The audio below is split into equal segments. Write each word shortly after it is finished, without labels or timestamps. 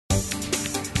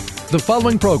The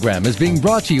following program is being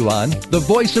brought to you on the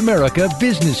Voice America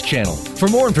Business Channel. For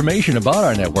more information about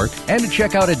our network and to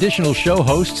check out additional show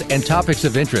hosts and topics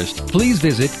of interest, please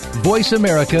visit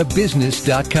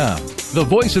voiceamericabusiness.com. The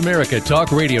Voice America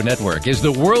Talk Radio Network is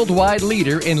the worldwide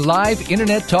leader in live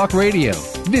Internet talk radio.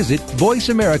 Visit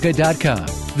voiceamerica.com.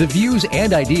 The views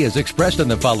and ideas expressed on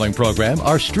the following program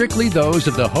are strictly those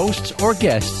of the hosts or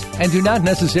guests and do not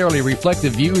necessarily reflect the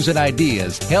views and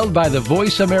ideas held by the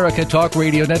Voice America Talk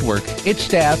Radio Network, its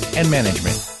staff, and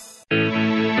management.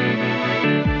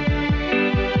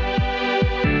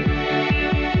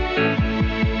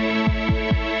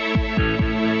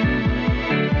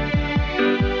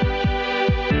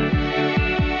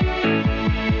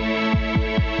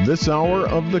 This hour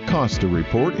of the Costa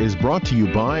Report is brought to you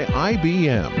by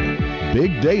IBM.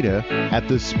 Big data at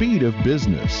the speed of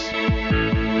business.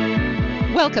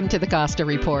 Welcome to the Costa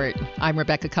Report. I'm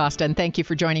Rebecca Costa, and thank you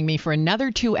for joining me for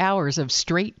another 2 hours of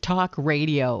straight talk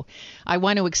radio. I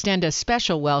want to extend a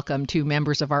special welcome to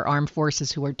members of our armed forces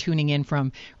who are tuning in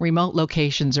from remote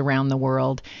locations around the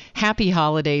world. Happy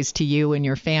holidays to you and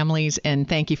your families, and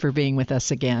thank you for being with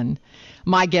us again.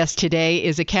 My guest today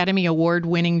is Academy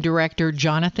Award-winning director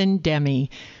Jonathan Demme,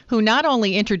 who not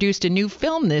only introduced a new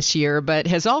film this year, but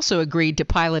has also agreed to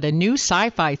pilot a new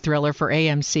sci-fi thriller for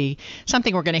AMC,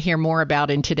 something we're going to hear more about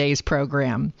in today's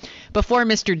program. Before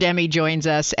Mr. Demme joins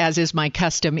us, as is my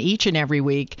custom each and every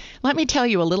week, let me tell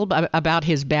you a little bit about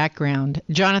his background.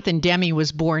 Jonathan Demme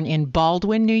was born in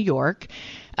Baldwin, New York.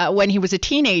 When he was a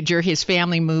teenager, his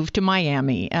family moved to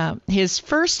Miami. His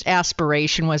first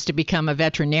aspiration was to become a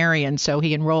veterinarian, so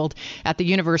he enrolled at the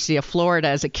University of Florida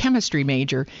as a chemistry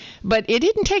major. But it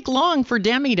didn't take long for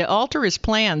Demme to alter his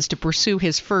plans to pursue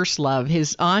his first love,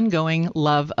 his ongoing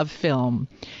love of film.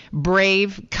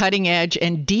 Brave, cutting-edge,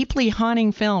 and deeply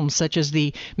haunting films such as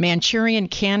The Manchurian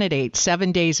Candidate,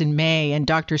 7 Days in May, and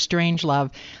Dr.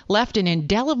 Strangelove left an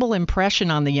indelible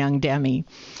impression on the young Demme.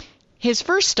 His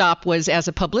first stop was as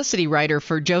a publicity writer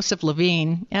for Joseph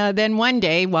Levine. Then one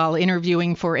day, while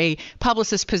interviewing for a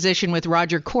publicist position with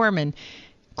Roger Corman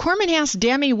asked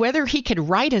Demme whether he could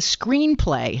write a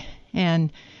screenplay.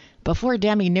 And before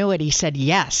Demme knew it, he said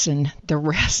yes, and the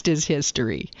rest is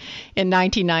history. In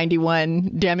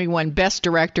 1991, Demme won Best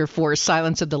Director for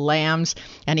Silence of the Lambs,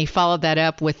 and he followed that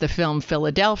up with the film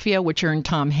Philadelphia, which earned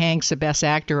Tom Hanks a Best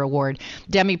Actor award.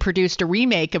 Demme produced a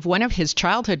remake of one of his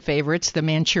childhood favorites, The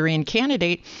Manchurian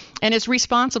Candidate, and is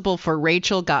responsible for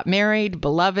Rachel Got Married,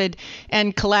 Beloved,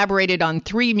 and collaborated on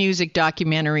 3 music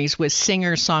documentaries with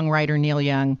singer-songwriter Neil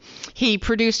Young. He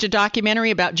produced a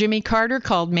documentary about Jimmy Carter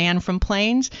called Man from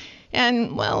Plains.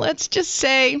 And, well, let's just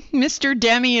say Mr.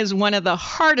 Demme is one of the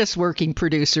hardest working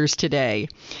producers today.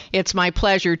 It's my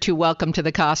pleasure to welcome to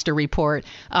the Costa Report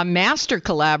a master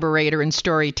collaborator and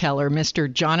storyteller, Mr.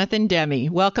 Jonathan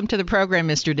Demme. Welcome to the program,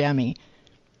 Mr. Demme.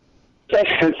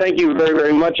 Thank you very,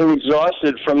 very much. I'm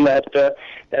exhausted from that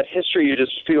history you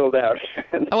just spilled out.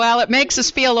 Well, it makes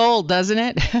us feel old, doesn't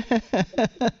it?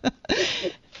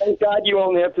 Thank God you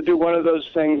only have to do one of those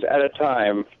things at a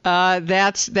time.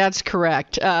 That's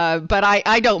correct. But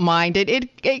I don't mind it.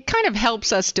 It kind of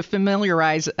helps us to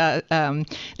familiarize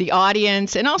the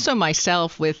audience and also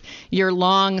myself with your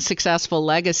long, successful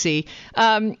legacy.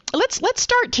 Let's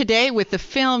start today with the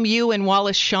film you and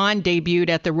Wallace Shawn debuted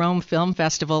at the Rome Film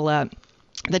Festival.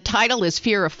 The title is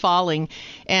Fear of Falling,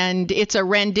 and it's a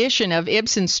rendition of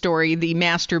Ibsen's story, The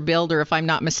Master Builder, if I'm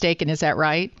not mistaken. Is that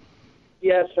right?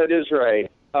 Yes, that is right.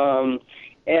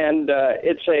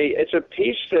 It's a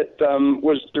piece that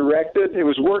was directed. It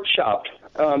was workshopped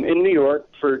in New York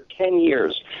for 10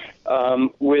 years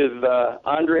with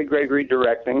Andre Gregory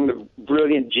directing, the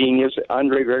brilliant genius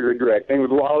Andre Gregory directing, with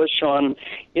Wallace Shawn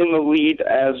in the lead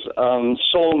as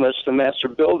Solness, the Master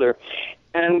Builder.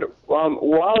 And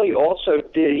Wally also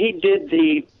did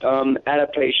the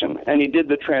adaptation, and he did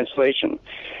the translation.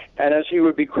 And as he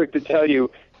would be quick to tell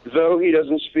you, though he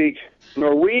doesn't speak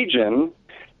Norwegian,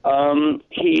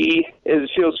 he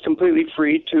feels completely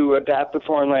free to adapt a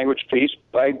foreign language piece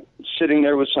by sitting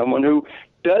there with someone who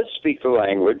does speak the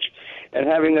language and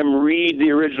having them read the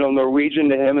original Norwegian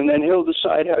to him, and then he'll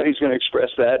decide how he's going to express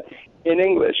that in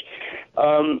English.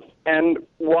 And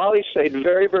Wally stayed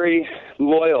very, very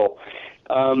loyal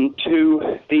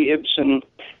to the Ibsen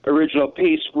original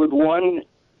piece, with one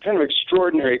kind of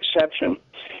extraordinary exception.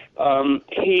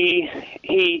 He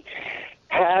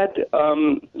had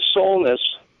Solness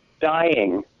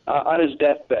dying on his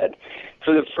deathbed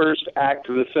for the first act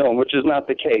of the film, which is not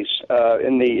the case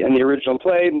in the original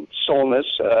play. Solness,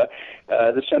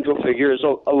 the central figure, is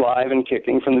alive and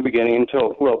kicking from the beginning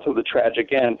until the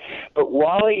tragic end. But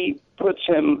Wally puts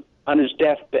him on his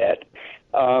deathbed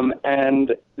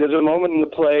And there's a moment in the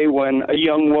play when a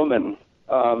young woman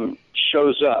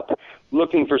shows up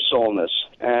looking for Solness,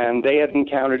 and they had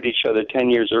encountered each other 10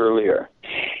 years earlier.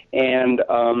 And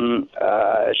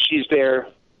she's there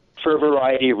for a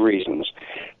variety of reasons.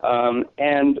 And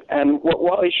what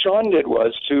Wally Shawn did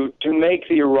was to make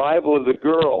the arrival of the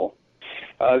girl,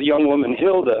 the young woman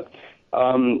Hilda,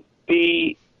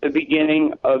 be the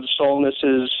beginning of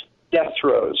Solness's death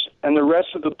throes. And the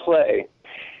rest of the play,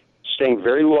 staying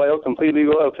very loyal, completely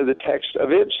loyal to the text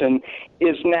of Ibsen,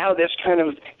 is now this kind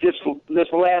of this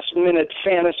last-minute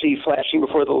fantasy flashing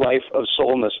before the life of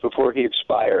Solness before he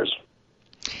expires.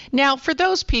 Now, for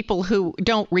those people who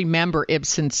don't remember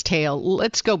Ibsen's tale,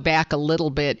 let's go back a little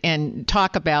bit and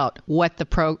talk about what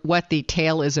the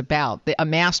tale is about. A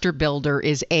master builder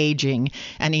is aging,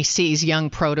 and he sees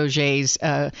young protégés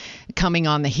coming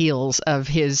on the heels of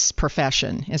his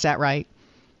profession. Is that right?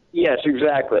 Yes,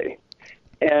 exactly.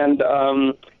 And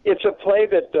it's a play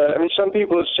that, some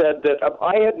people have said that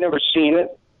I had never seen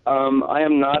it. I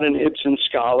am not an Ibsen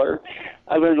scholar.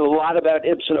 I learned a lot about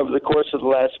Ibsen over the course of the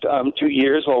last 2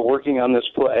 years while working on this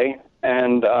play,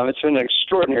 and it's been an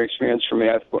extraordinary experience for me.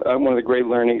 One of the great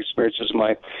learning experiences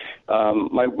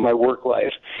of my work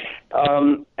life.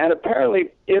 And apparently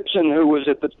Ibsen, who was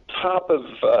at the top of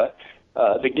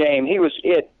the game, he was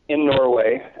it in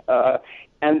Norway.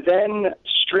 And then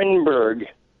Strindberg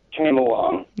came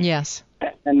along. Yes.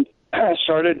 And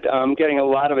started getting a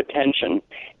lot of attention.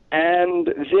 And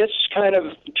this kind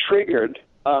of triggered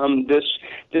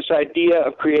this idea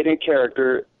of creating a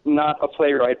character, not a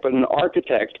playwright, but an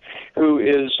architect who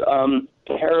is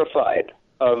terrified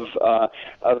of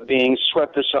being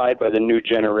swept aside by the new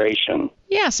generation.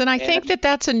 Yes, and I think that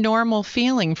that's a normal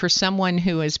feeling for someone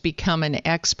who has become an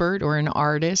expert or an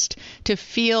artist, to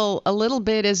feel a little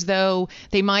bit as though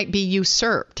they might be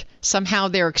usurped. Somehow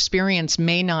their experience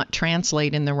may not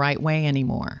translate in the right way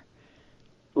anymore.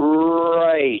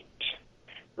 Right.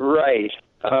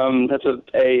 That's a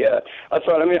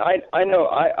thought. I know.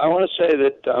 I want to say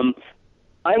that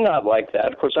I'm not like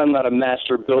that. Of course, I'm not a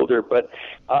master builder, but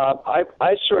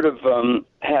I sort of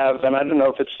have, and I don't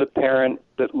know if it's the parent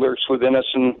that lurks within us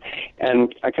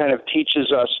and kind of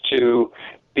teaches us to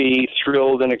be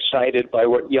thrilled and excited by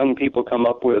what young people come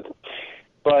up with.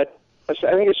 But I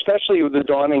think especially with the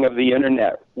dawning of the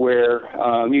Internet, where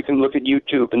you can look at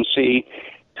YouTube and see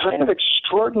kind of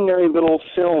extraordinary little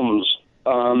films.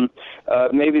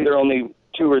 Maybe they're only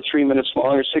 2 or 3 minutes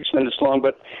long or 6 minutes long,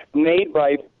 but made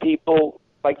by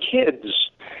kids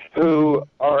who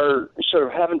are sort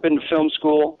of haven't been to film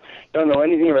school, don't know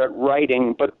anything about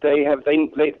writing, but they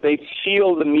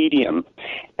feel the medium,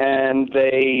 and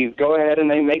they go ahead and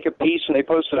they make a piece and they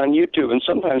post it on YouTube, and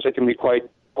sometimes it can be quite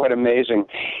amazing.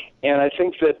 And I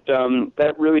think that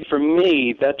that really, for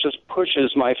me, that just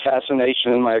pushes my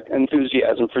fascination and my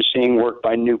enthusiasm for seeing work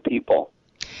by new people.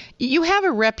 You have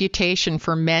a reputation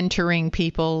for mentoring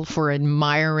people, for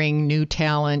admiring new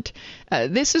talent.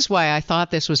 This is why I thought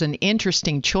this was an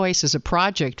interesting choice as a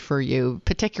project for you,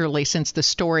 particularly since the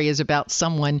story is about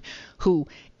someone who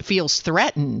feels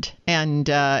threatened and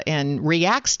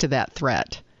reacts to that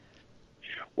threat.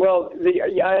 Well,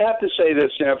 I have to say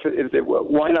this.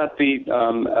 Why not be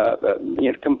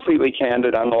completely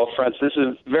candid on all fronts? This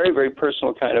is a very, very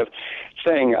personal kind of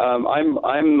thing.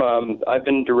 I've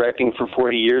been directing for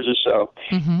 40 years or so,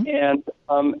 and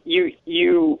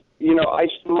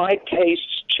my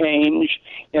tastes change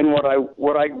in what I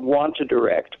want to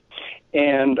direct.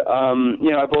 And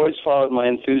I've always followed my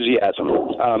enthusiasm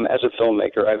as a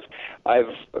filmmaker. I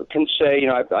can say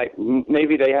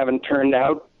maybe they haven't turned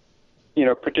out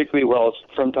particularly well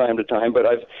from time to time, but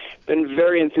I've been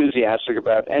very enthusiastic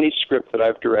about any script that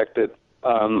I've directed.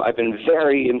 I've been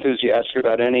very enthusiastic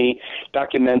about any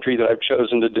documentary that I've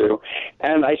chosen to do.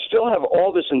 And I still have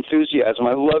all this enthusiasm.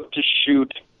 I love to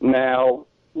shoot now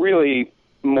really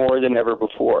more than ever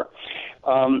before.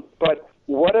 But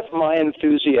what if my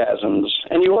enthusiasms,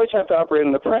 and you always have to operate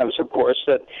on the premise, of course,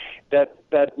 that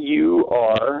you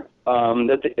are,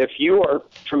 that if you are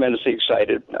tremendously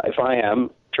excited, if I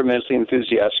am tremendously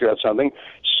enthusiastic about something,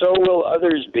 so will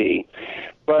others be.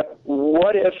 But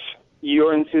what if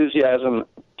your enthusiasm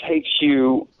takes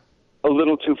you a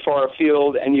little too far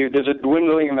afield and there's a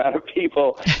dwindling amount of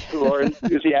people who are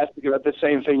enthusiastic about the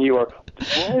same thing you are?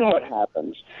 Then what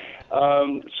happens?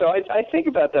 So I think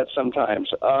about that sometimes.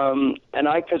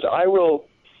 Because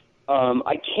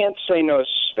I can't say no,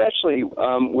 especially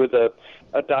with a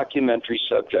documentary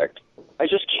subject. I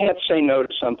just can't say no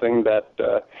to something that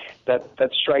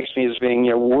strikes me as being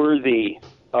worthy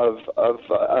of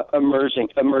immersing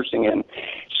in.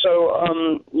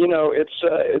 So,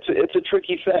 it's a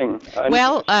tricky thing.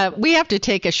 Well, we have to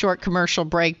take a short commercial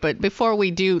break, but before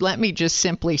we do, let me just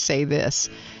simply say this.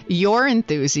 Your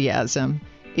enthusiasm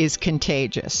is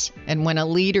contagious. And when a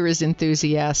leader is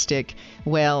enthusiastic,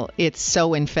 well, it's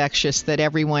so infectious that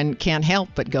everyone can't help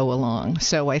but go along.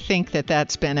 So I think that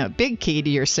that's been a big key to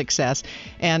your success.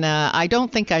 And I don't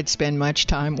think I'd spend much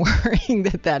time worrying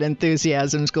that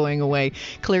enthusiasm's going away.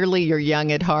 Clearly, you're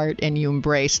young at heart and you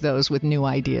embrace those with new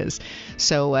ideas.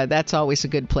 So that's always a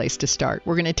good place to start.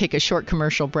 We're going to take a short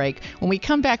commercial break. When we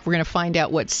come back, we're going to find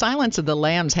out what Silence of the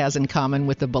Lambs has in common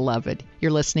with the Beloved.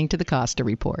 You're listening to the Costa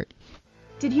Report.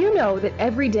 Did you know that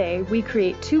every day we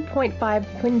create 2.5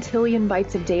 quintillion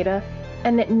bytes of data,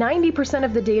 and that 90%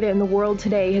 of the data in the world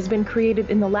today has been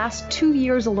created in the last 2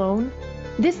 years alone?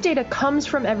 This data comes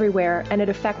from everywhere, and it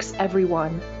affects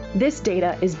everyone. This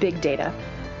data is big data.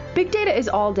 Big data is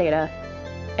all data,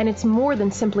 and it's more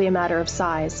than simply a matter of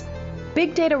size.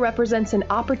 Big data represents an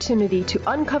opportunity to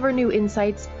uncover new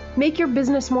insights, make your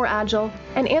business more agile,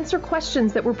 and answer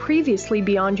questions that were previously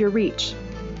beyond your reach.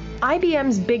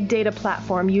 IBM's Big Data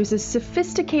platform uses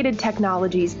sophisticated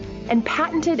technologies and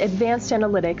patented advanced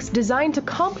analytics designed to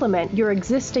complement your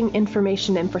existing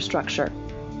information infrastructure.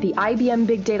 The IBM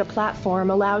Big Data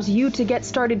platform allows you to get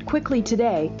started quickly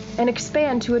today and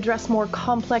expand to address more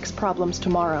complex problems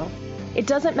tomorrow. It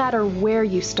doesn't matter where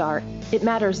you start, it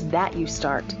matters that you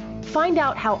start. Find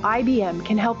out how IBM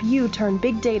can help you turn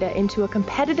big data into a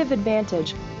competitive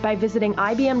advantage by visiting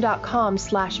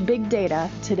ibm.com/big data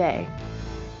today.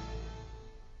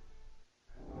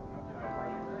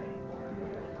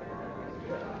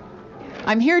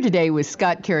 I'm here today with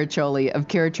Scott Caraccioli of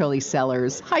Caraccioli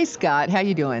Cellars. Hi, Scott. How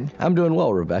you doing? I'm doing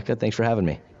well, Rebecca. Thanks for having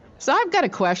me. So I've got a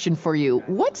question for you.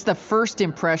 What's the first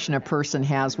impression a person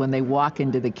has when they walk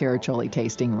into the Caraccioli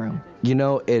tasting room? You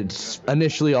know, it's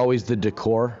initially always the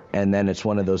decor, and then it's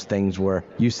one of those things where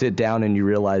you sit down and you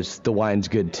realize the wine's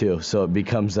good too, so it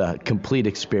becomes a complete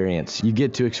experience. You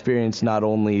get to experience not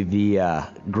only the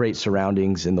great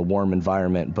surroundings and the warm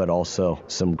environment, but also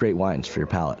some great wines for your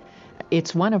palate.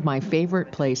 It's one of my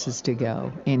favorite places to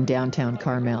go in downtown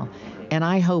Carmel, and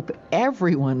I hope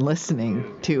everyone listening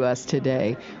to us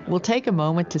today will take a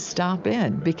moment to stop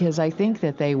in, because I think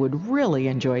that they would really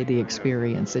enjoy the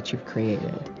experience that you've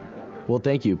created. Well,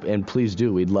 thank you, and please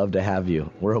do. We'd love to have you.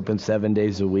 We're open 7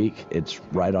 days a week. It's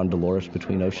right on Dolores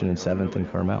between Ocean and 7th and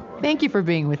Carmel. Thank you for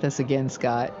being with us again,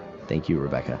 Scott. Thank you,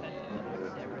 Rebecca.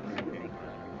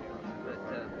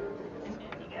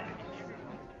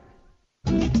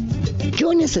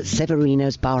 Join us at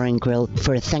Severino's Bar and Grill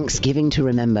for a Thanksgiving to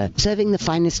remember, serving the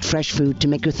finest fresh food to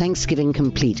make your Thanksgiving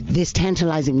complete. This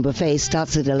tantalizing buffet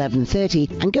starts at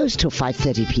 11:30 and goes till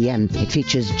 5:30 p.m. It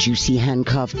features juicy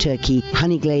hand-carved turkey,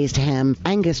 honey-glazed ham,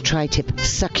 Angus tri-tip,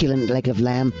 succulent leg of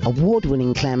lamb,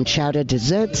 award-winning clam chowder,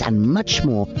 desserts, and much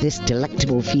more. This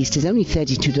delectable feast is only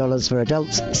 $32 for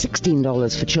adults,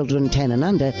 $16 for children 10 and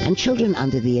under, and children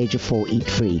under the age of 4 eat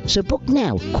free. So book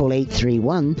now. Call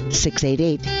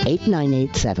 831-688-8987.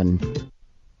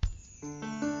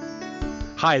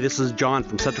 Hi, this is John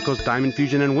from Central Coast Diamond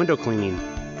Fusion and Window Cleaning.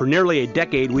 For nearly a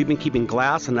decade, we've been keeping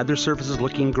glass and other surfaces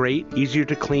looking great, easier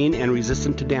to clean, and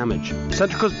resistant to damage.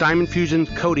 Central Coast Diamond Fusion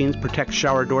coatings protect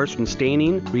shower doors from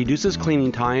staining, reduces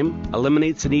cleaning time,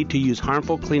 eliminates the need to use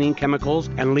harmful cleaning chemicals,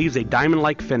 and leaves a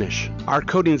diamond-like finish. Our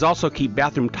coatings also keep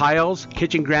bathroom tiles,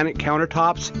 kitchen granite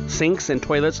countertops, sinks, and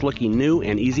toilets looking new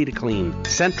and easy to clean.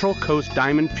 Central Coast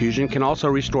Diamond Fusion can also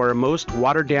restore most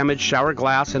water-damaged shower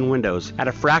glass and windows at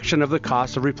a fraction of the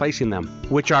cost of replacing them,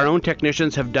 which our own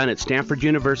technicians have done at Stanford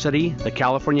University, the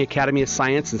California Academy of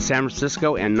Science in San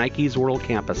Francisco, and Nike's World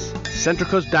Campus. Central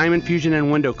Coast Diamond Fusion and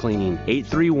Window Cleaning,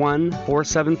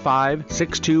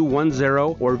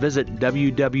 831-475-6210, or visit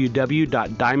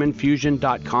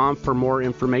www.diamondfusion.com for more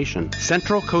information.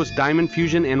 Central Coast Diamond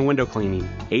Fusion and Window Cleaning,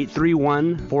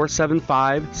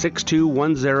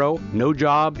 831-475-6210. No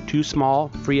job too small.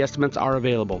 Free estimates are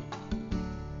available.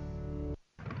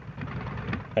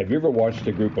 Have you ever watched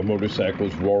a group of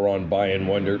motorcycles roar on by and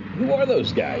wondered, who are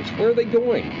those guys? Where are they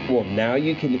going? Well, now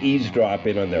you can eavesdrop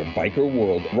in on their biker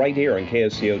world right here on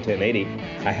KSCO 1080.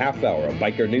 A half hour of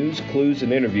biker news, clues,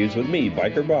 and interviews with me,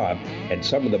 Biker Bob, and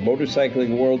some of the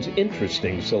motorcycling world's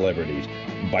interesting celebrities.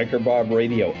 Biker Bob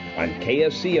Radio on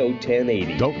KSCO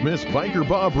 1080. Don't miss Biker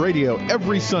Bob Radio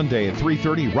every Sunday at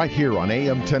 3:30 right here on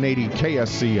AM 1080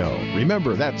 KSCO.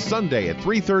 Remember, that's Sunday at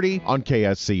 3:30 on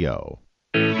KSCO.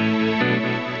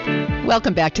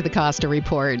 Welcome back to the Costa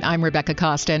Report. I'm Rebecca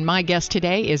Costa, and my guest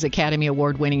today is Academy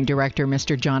Award-winning director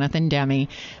Mr. Jonathan Demme.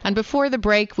 And before the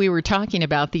break, we were talking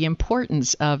about the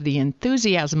importance of the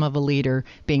enthusiasm of a leader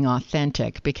being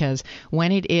authentic, because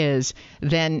when it is,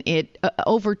 then it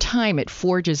over time it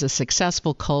forges a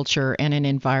successful culture and an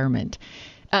environment.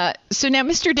 So now,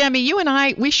 Mr. Demme, you and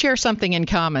I, we share something in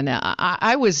common.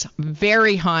 I was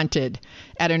very haunted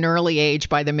at an early age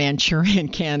by the Manchurian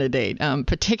Candidate,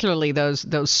 particularly those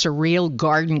surreal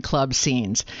garden club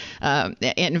scenes.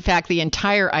 In fact, the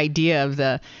entire idea of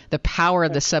the power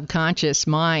of the subconscious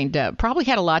mind probably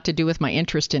had a lot to do with my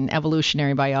interest in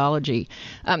evolutionary biology.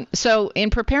 So in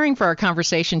preparing for our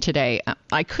conversation today,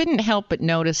 I couldn't help but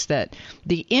notice that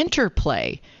the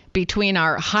interplay between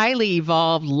our highly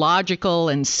evolved, logical,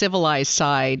 and civilized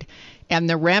side and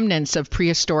the remnants of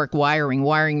prehistoric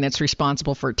wiring that's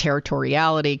responsible for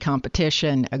territoriality,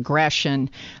 competition, aggression,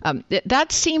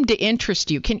 that seemed to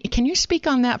interest you. Can you speak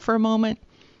on that for a moment?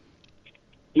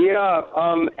 Yeah,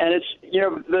 and it's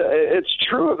it's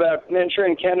true about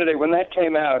Manchurian Candidate. When that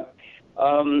came out,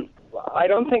 I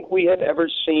don't think we had ever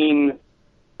seen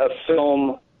a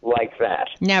film like that.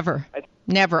 Never.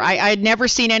 I had never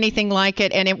seen anything like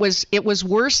it, and it was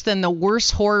worse than the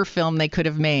worst horror film they could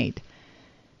have made.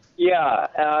 Yeah,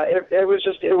 it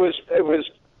was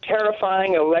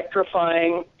terrifying,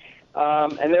 electrifying,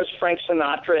 and there's Frank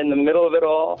Sinatra in the middle of it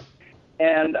all,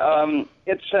 and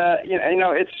it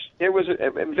was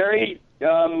very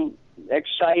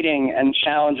exciting and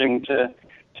challenging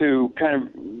to kind of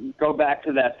go back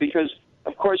to that, because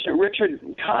of course Richard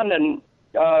Condon,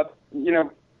 the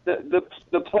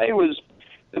play was.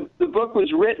 The book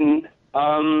was written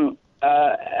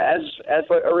as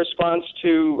a response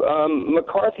to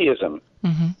McCarthyism,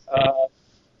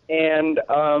 and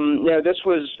this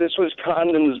was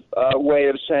Condon's way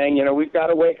of saying, we've got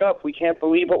to wake up. We can't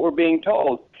believe what we're being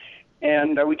told,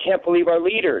 and we can't believe our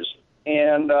leaders.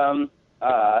 And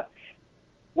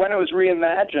when it was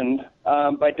reimagined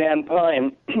by Dan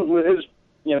Pine with his,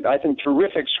 I think,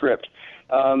 terrific script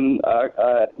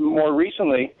more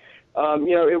recently.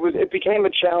 It became a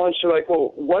challenge to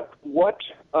what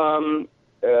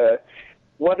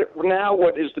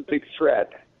is the big threat?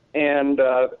 And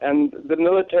the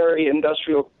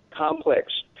military-industrial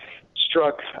complex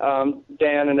struck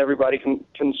Dan and everybody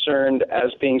concerned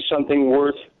as being something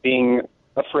worth being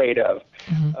afraid of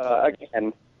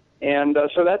again. And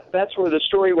so that's where the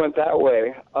story went that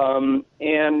way.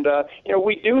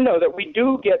 We do know that we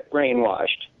do get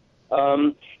brainwashed.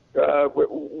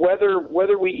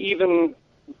 Whether we even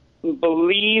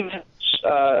believe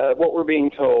what we're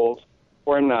being told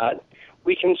or not,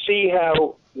 we can see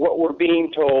how what we're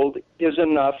being told is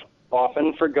enough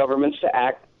often for governments to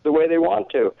act the way they want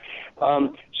to.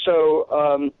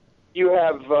 You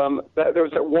have there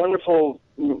was that wonderful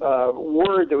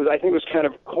word that I think was kind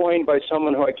of coined by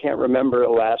someone who I can't remember,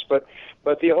 alas, but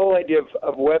the whole idea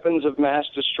of weapons of mass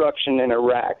destruction in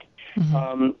Iraq.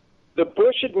 The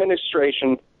Bush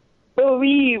administration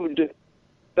believed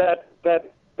that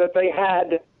they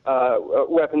had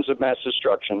weapons of mass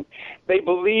destruction. They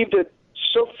believed it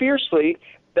so fiercely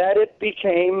that it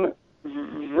became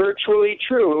virtually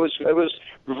true. It was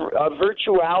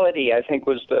virtuality, I think,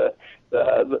 was the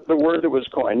word that was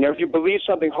coined. Now, if you believe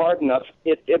something hard enough,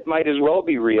 it might as well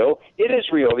be real. It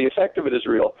is real. The effect of it is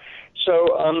real.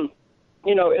 So,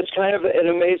 it's kind of an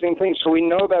amazing thing. So we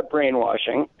know about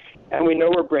brainwashing, and we know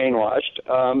we're brainwashed.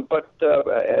 But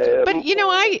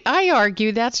I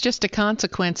argue that's just a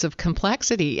consequence of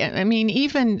complexity. I mean,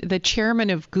 even the chairman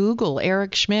of Google,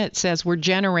 Eric Schmidt, says we're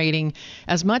generating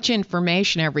as much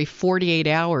information every 48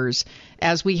 hours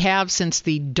as we have since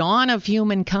the dawn of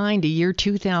humankind, the year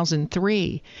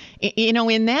 2003.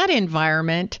 In that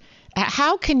environment,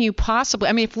 how can you possibly,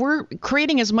 if we're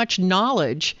creating as much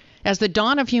knowledge as the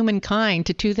dawn of humankind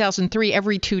to 2003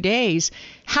 every 2 days,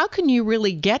 how can you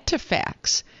really get to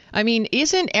facts?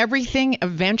 Isn't everything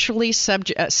eventually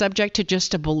subject to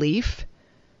just a belief?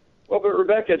 Well, but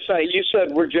Rebecca, you said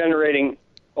we're generating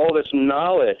all this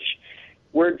knowledge.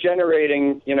 We're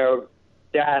generating,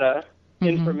 data,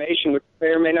 information which may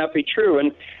or may not be true.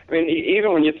 And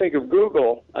even when you think of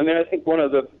Google, I think one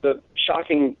of the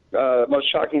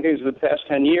most shocking things of the past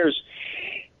 10 years,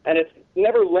 and it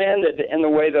never landed in the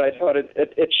way that I thought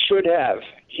it should have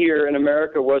here in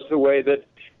America, was the way that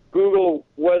Google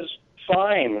was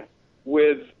fine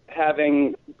with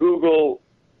having Google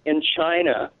in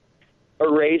China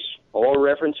erase all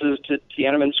references to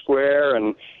Tiananmen Square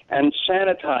and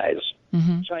sanitize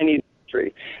Chinese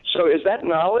history. So is that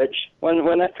knowledge?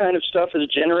 When that kind of stuff is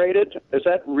generated, is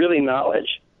that really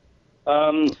knowledge?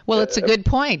 Well, it's a good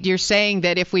point. You're saying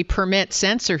that if we permit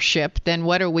censorship, then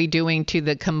what are we doing to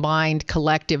the combined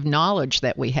collective knowledge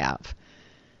that we have?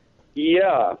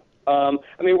 Yeah. I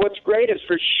mean, what's great is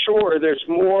for sure there's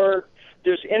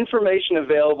information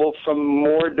available from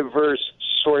more diverse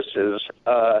sources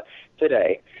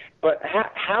today. But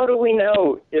how do we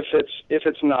know if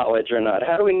it's knowledge or not?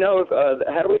 How do we know?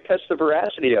 How do we test the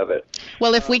veracity of it?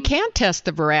 Well, if we can't test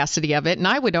the veracity of it, and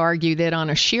I would argue that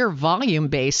on a sheer volume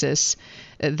basis,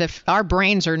 our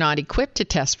brains are not equipped to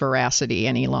test veracity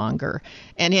any longer.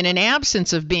 And in an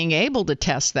absence of being able to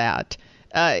test that,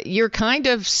 you're kind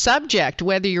of subject,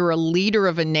 whether you're a leader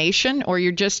of a nation or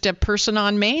you're just a person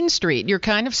on Main Street, you're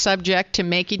kind of subject to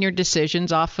making your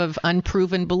decisions off of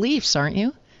unproven beliefs, aren't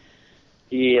you?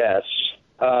 Yes.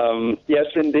 Yes,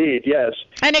 indeed. Yes.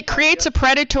 And it creates a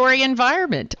predatory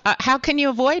environment. How can you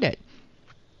avoid it?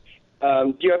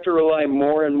 Do you have to rely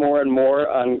more and more and more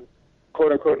on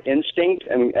quote-unquote instinct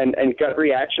and gut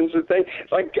reactions and things?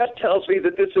 My gut tells me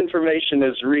that this information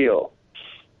is real.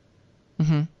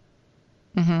 Mm-hmm.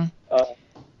 Mm-hmm.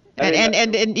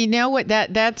 And you know what?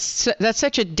 That's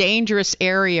such a dangerous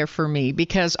area for me,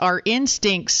 because our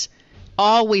instincts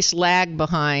always lag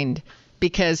behind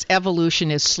because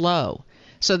evolution is slow.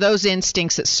 So those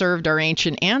instincts that served our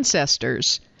ancient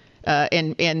ancestors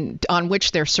and on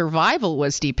which their survival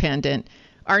was dependent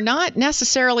are not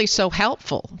necessarily so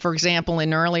helpful. For example,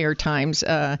 in earlier times,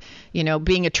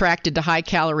 being attracted to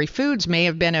high-calorie foods may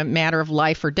have been a matter of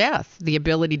life or death, the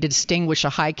ability to distinguish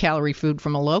a high-calorie food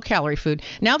from a low-calorie food.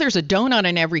 Now there's a donut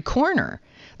in every corner.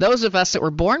 Those of us that were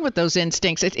born with those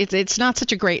instincts, it's not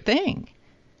such a great thing.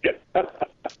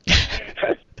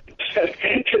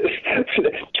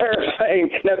 Terrifying.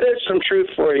 Now, there's some truth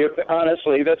for you,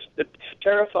 honestly. That's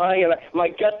terrifying, and my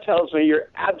gut tells me you're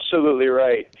absolutely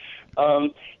right.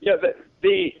 I'm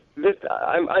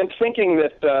thinking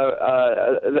that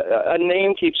a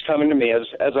name keeps coming to me as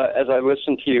I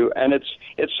listen to you, and it's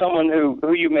someone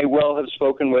who you may well have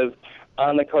spoken with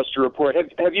on the Costa Report.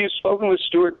 Have you spoken with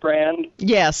Stuart Brand?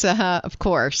 Yes, of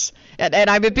course. And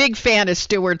I'm a big fan of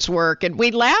Stuart's work, and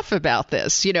we laugh about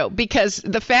this, because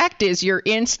the fact is your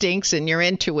instincts and your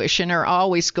intuition are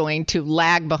always going to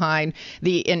lag behind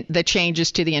the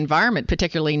changes to the environment,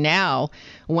 particularly now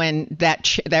when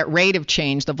that rate of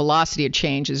change, the velocity of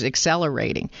change, is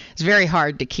accelerating. It's very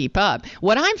hard to keep up.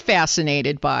 What I'm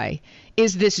fascinated by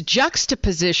is this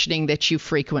juxtapositioning that you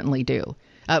frequently do.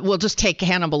 We'll just take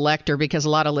Hannibal Lecter, because a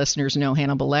lot of listeners know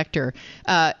Hannibal Lecter.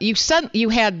 You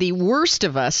had the worst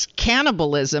of us,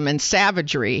 cannibalism and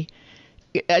savagery,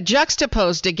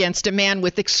 juxtaposed against a man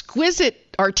with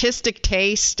exquisite artistic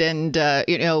taste and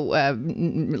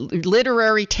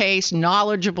literary taste,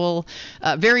 knowledgeable,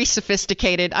 very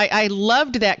sophisticated. I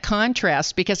loved that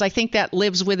contrast, because I think that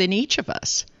lives within each of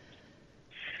us.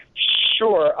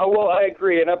 Sure. Well, I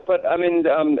agree. But I mean,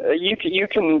 you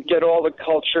can get all the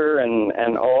culture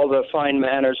and all the fine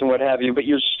manners and what have you, but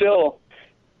you're still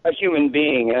a human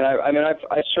being. And I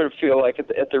sort of feel like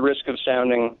at the risk of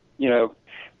sounding, not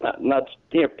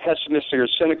pessimistic or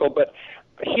cynical, but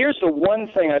here's the one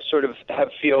thing I sort of I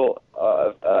feel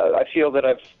that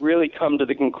I've really come to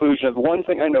the conclusion of. One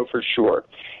thing I know for sure,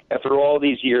 after all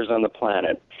these years on the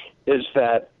planet, is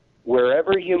that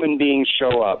wherever human beings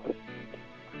show up,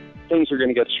 things are going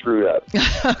to get screwed up.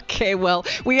 Okay, well,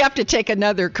 we have to take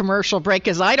another commercial break,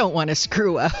 because I don't want to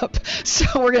screw up. So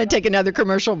we're going to take another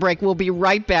commercial break. We'll be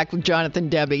right back with Jonathan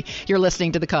Debby. You're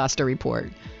listening to the Costa Report.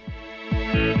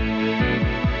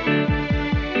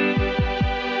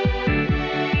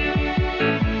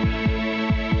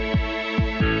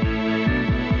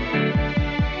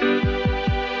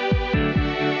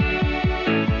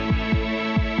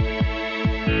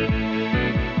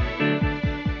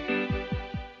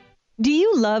 Do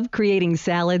you love creating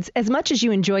salads as much as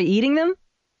you enjoy eating them?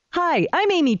 Hi,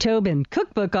 I'm Amy Tobin,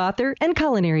 cookbook author and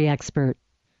culinary expert.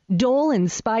 Dole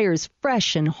inspires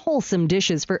fresh and wholesome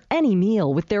dishes for any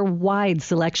meal with their wide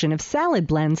selection of salad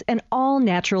blends and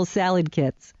all-natural salad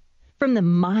kits. From the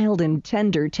mild and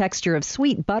tender texture of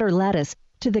sweet butter lettuce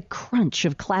to the crunch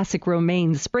of classic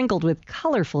romaine sprinkled with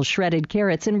colorful shredded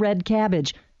carrots and red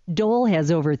cabbage, Dole has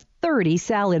over 30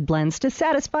 salad blends to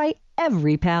satisfy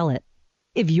every palate.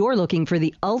 If you're looking for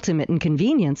the ultimate in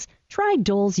convenience, try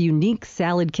Dole's unique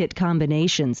salad kit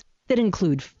combinations that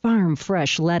include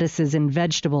farm-fresh lettuces and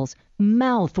vegetables,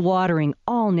 mouth-watering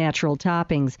all-natural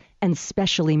toppings, and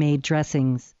specially made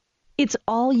dressings. It's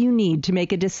all you need to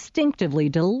make a distinctively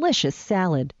delicious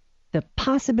salad. The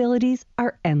possibilities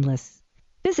are endless.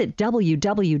 Visit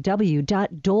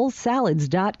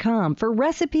www.dolesalads.com for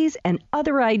recipes and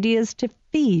other ideas to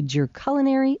feed your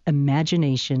culinary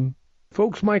imagination.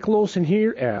 Folks, Michael Olson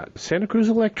here at Santa Cruz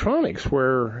Electronics,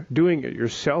 where doing it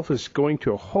yourself is going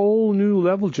to a whole new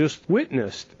level. Just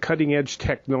witnessed cutting-edge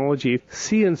technology,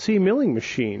 CNC milling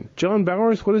machine. John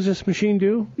Bowers, what does this machine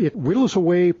do? It whittles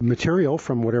away material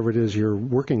from whatever it is you're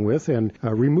working with and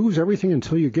removes everything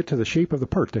until you get to the shape of the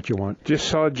part that you want. Just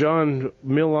saw John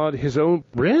mill out his own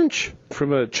wrench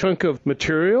from a chunk of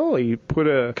material. He put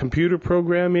a computer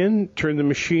program in, turned the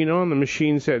machine on. The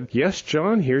machine said, "Yes,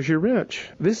 John, here's your wrench."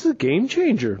 This is a game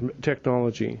changer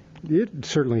technology. It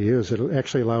certainly is. It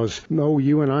actually allows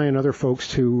you and I and other folks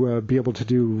to be able to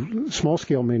do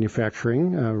small-scale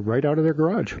manufacturing right out of their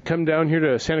garage. Come down here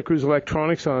to Santa Cruz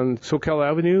Electronics on Soquel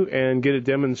Avenue and get a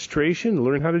demonstration,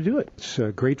 learn how to do it. It's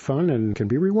great fun and can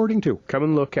be rewarding, too. Come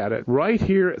and look at it. Right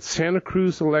here at Santa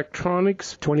Cruz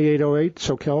Electronics, 2808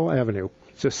 Soquel Avenue.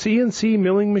 It's a CNC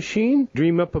milling machine.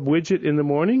 Dream up a widget in the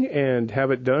morning and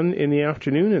have it done in the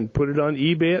afternoon and put it on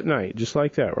eBay at night. Just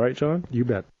like that, right, John? You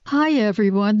bet. Hi,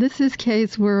 everyone. This is Kay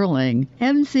Swirling.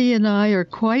 MZ and I are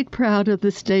quite proud of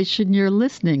the station you're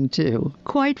listening to.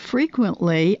 Quite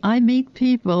frequently, I meet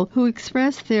people who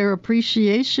express their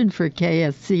appreciation for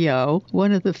KSCO,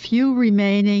 one of the few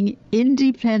remaining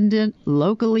independent,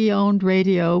 locally owned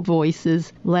radio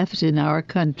voices left in our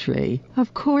country.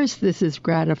 Of course, this is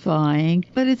gratifying,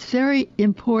 but it's very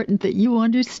important that you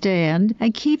understand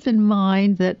and keep in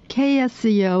mind that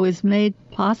KSCO is made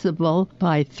possible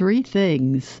by three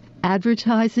things: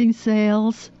 advertising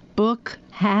sales, book,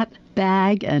 hat,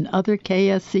 bag, and other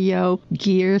KSCO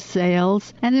gear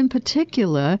sales, and in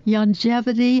particular,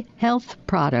 longevity health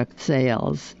product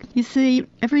sales. You see,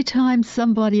 every time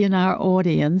somebody in our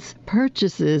audience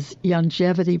purchases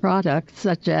longevity products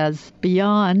such as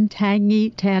Beyond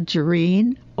Tangy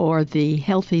Tangerine or the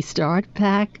Healthy Start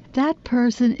Pack, that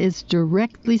person is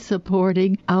directly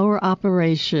supporting our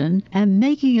operation and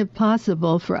making it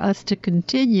possible for us to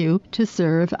continue to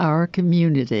serve our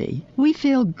community. We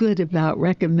feel good about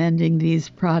recommending these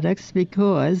products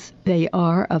because they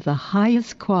are of the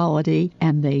highest quality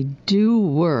and they do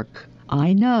work.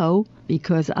 I know,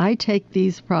 because I take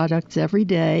these products every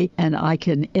day and I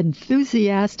can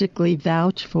enthusiastically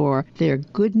vouch for their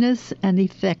goodness and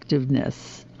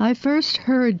effectiveness. I first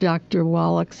heard Dr.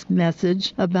 Wallach's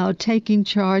message about taking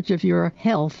charge of your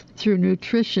health through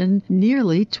nutrition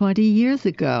nearly 20 years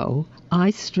ago.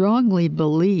 I strongly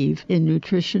believe in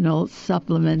nutritional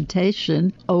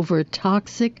supplementation over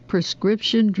toxic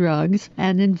prescription drugs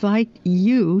and invite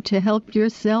you to help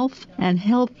yourself and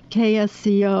help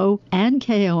KSCO and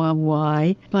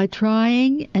KOMY by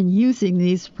trying and using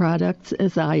these products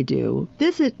as I do.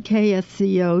 Visit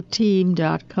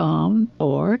kscoteam.com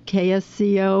or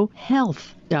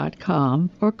kscohealth.com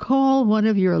or call one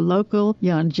of your local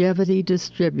longevity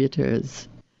distributors.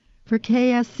 For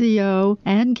KSCO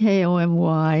and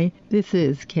KOMY, this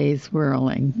is Kay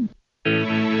Swirling.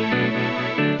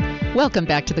 Welcome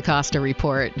back to the Costa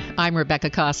Report. I'm Rebecca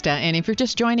Costa, and if you're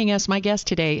just joining us, my guest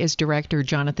today is Director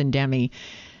Jonathan Demme,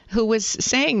 who was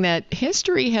saying that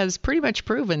history has pretty much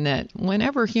proven that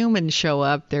whenever humans show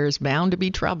up, there's bound to be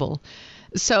trouble.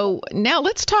 So now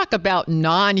let's talk about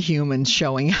non-humans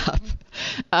showing up.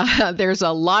 There's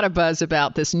a lot of buzz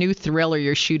about this new thriller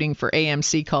you're shooting for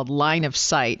AMC called Line of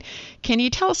Sight. Can you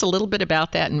tell us a little bit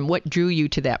about that and what drew you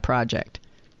to that project?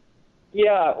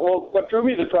 Yeah, well, what drew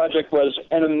me to the project was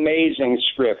an amazing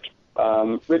script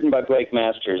written by Blake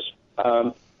Masters.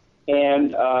 And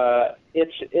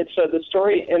it's the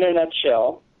story in a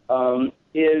nutshell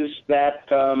is that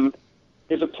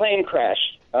there's a plane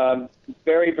crash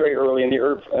very, very early in the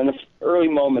early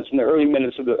moments, in the early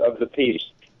minutes of the piece.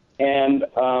 And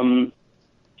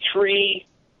 3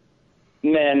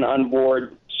 men on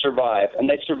board survive, and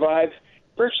they survive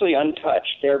virtually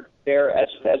untouched. They're as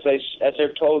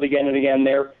they're told again and again,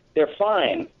 they're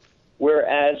fine.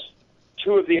 Whereas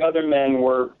 2 of the other men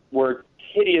were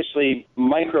hideously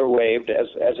microwaved, as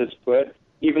it's put,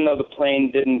 even though the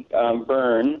plane didn't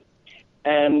burn.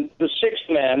 And the 6th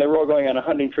man, they were all going on a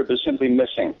hunting trip, is simply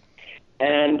missing.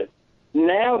 And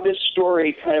now this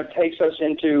story kind of takes us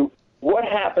into what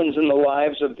happens in the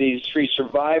lives of these 3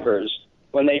 survivors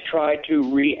when they try to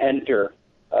re-enter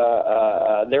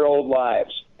their old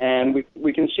lives. And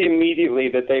we can see immediately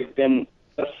that they've been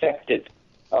affected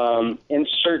in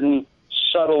certain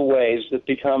subtle ways that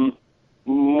become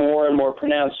more and more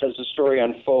pronounced as the story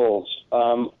unfolds.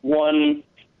 One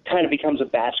kind of becomes a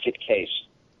basket case.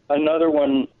 Another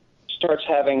one starts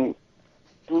having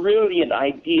brilliant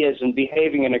ideas and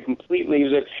behaving in a completely, he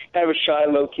was a kind of a shy,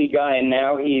 low-key guy, and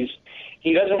now he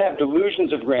doesn't have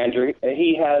delusions of grandeur.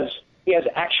 He has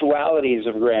actualities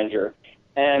of grandeur.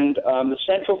 And the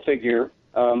central figure,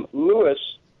 Lewis,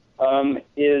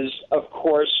 is, of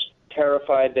course,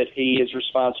 terrified that he is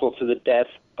responsible for the death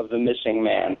of the missing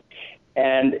man.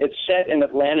 And it's set in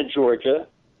Atlanta, Georgia,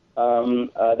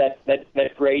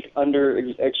 that great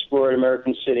underexplored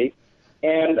American city.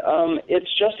 And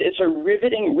it's a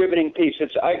riveting piece.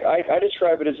 I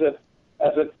describe it as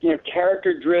a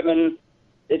character-driven.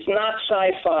 It's not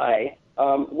sci-fi.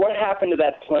 What happened to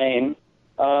that plane?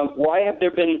 Why have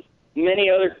there been many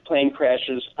other plane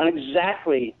crashes on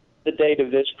exactly the date of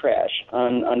this crash,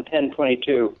 on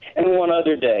 10/22, and one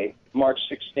other day, March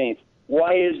 16th?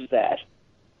 Why is that?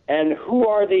 And who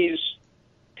are these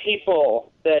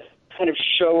people that kind of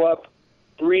show up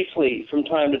briefly from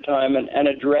time to time and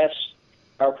address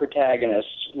our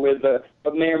protagonists with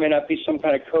what may or may not be some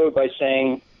kind of code by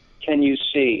saying, "Can you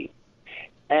see?"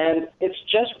 And it's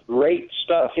just great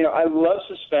stuff. I love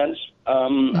suspense.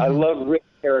 I love rich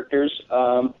characters.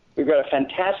 We've got a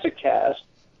fantastic cast,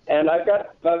 and I've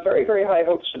got very, very high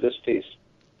hopes for this piece.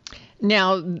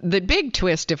 Now, the big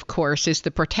twist, of course, is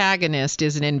the protagonist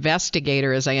is an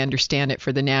investigator, as I understand it,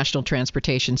 for the National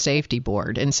Transportation Safety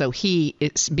Board, and so he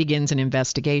begins an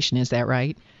investigation. Is that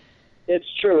right?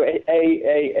 It's true.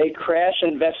 A crash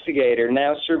investigator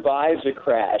now survives a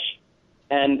crash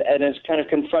and is kind of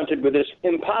confronted with this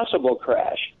impossible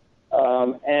crash.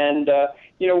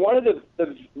 One of the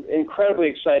incredibly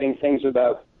exciting things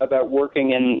about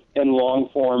working in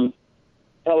long-form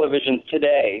television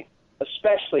today,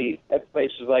 especially at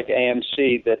places like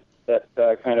AMC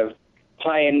that kind of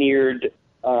pioneered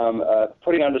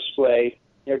putting on display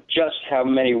just how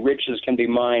many riches can be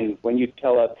mined when you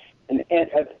tell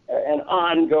an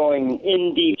ongoing,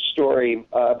 in-deep story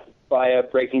via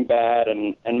Breaking Bad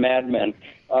and Mad Men.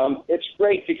 It's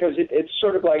great because it's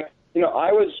sort of like,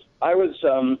 I was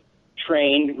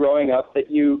trained growing up that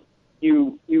you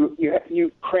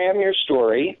cram your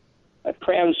story.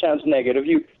 Cram sounds negative.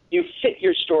 You fit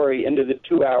your story into the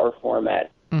 2-hour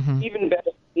format, even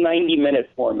better, 90-minute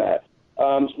format.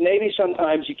 Maybe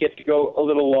sometimes you get to go a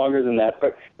little longer than that,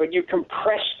 but you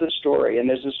compress the story, and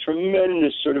there's this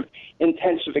tremendous sort of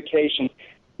intensification.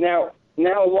 Now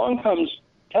along comes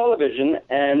television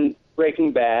and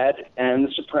Breaking Bad and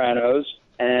The Sopranos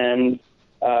and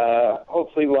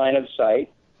hopefully Line of Sight,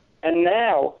 and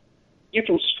now you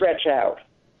can stretch out,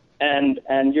 and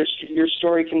your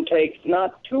story can take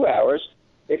not 2 hours,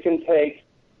 it can take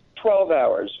 12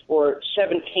 hours or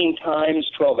 17 times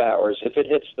 12 hours if it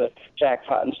hits the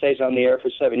jackpot and stays on the air for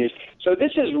 7 years. So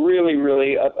this is really,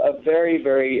 really a very,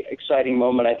 very exciting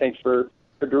moment, I think, for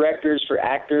directors, for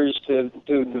actors to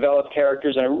develop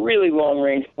characters in a really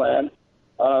long-range plan,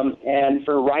 and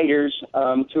for writers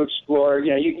to explore.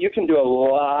 You can do a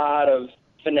lot of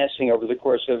finessing over the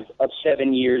course of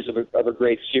 7 years of a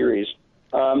great series.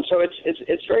 So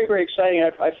it's very, very exciting.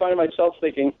 I find myself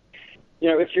thinking,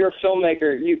 if you're a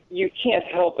filmmaker, you can't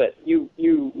help it.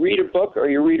 You read a book, or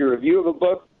you read a review of a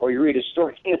book, or you read a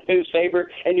story in the newspaper,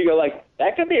 and you go like,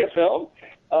 that could be a film.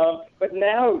 But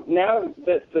now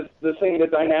the thing, the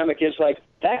dynamic is like,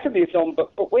 that could be a film,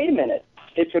 but wait a minute,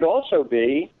 it could also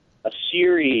be a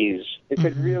series. It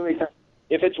could really,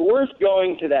 if it's worth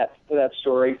going to that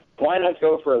story, why not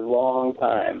go for a long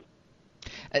time?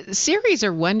 Series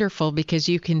are wonderful because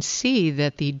you can see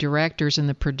that the directors and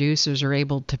the producers are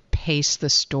able to pace the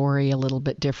story a little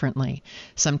bit differently.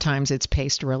 Sometimes it's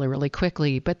paced really, really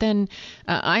quickly, but then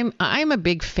I'm a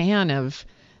big fan of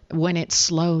when it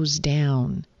slows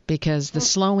down, because the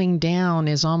slowing down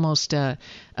is almost a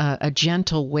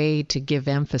gentle way to give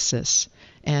emphasis.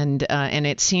 And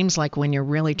it seems like when you're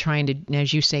really trying to,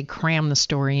 as you say, cram the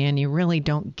story in, you really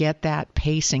don't get that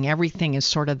pacing. Everything is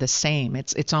sort of the same.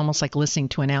 It's almost like listening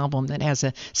to an album that has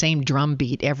the same drum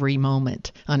beat every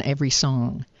moment on every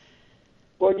song.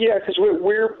 Well, yeah, because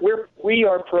we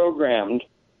are programmed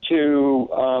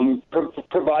to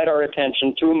provide our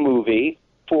attention to a movie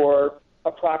for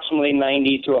approximately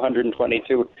 90 to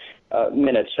 122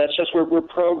 minutes. That's just we're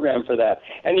programmed for that.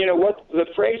 And what the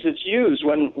phrase that's used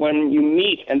when you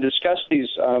meet and discuss these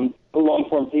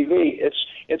long-form TV,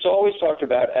 it's always talked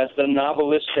about as the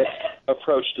novelistic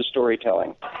approach to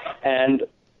storytelling. And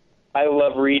I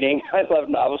love reading. I love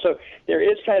novels. So there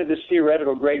is kind of this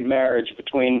theoretical great marriage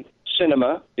between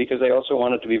cinema, because they also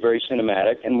want it to be very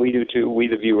cinematic, and we do too, we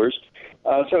the viewers.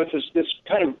 So it's this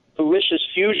kind of delicious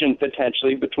fusion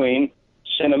potentially between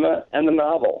cinema and the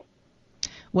novel.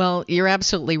 Well, you're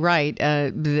absolutely right.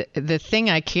 The thing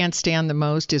I can't stand the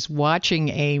most is watching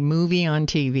a movie on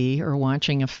TV or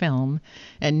watching a film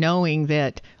and knowing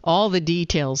that all the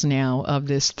details now of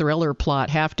this thriller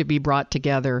plot have to be brought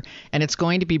together, and it's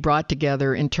going to be brought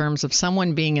together in terms of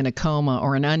someone being in a coma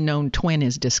or an unknown twin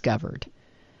is discovered.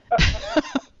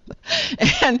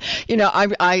 And,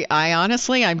 I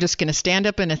honestly, I'm just going to stand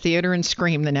up in a theater and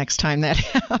scream the next time that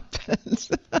happens.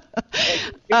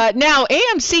 Now,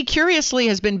 AMC, curiously,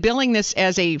 has been billing this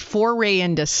as a foray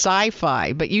into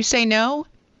sci-fi, but you say no?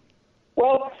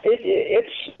 Well, it's.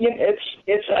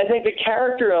 I think the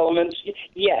character elements,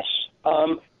 yes.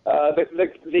 The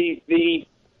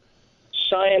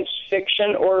science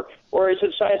fiction, or is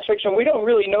it science fiction? We don't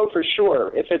really know for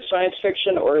sure if it's science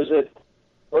fiction or is it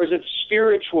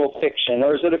spiritual fiction,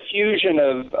 or is it a fusion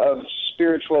of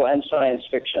spiritual and science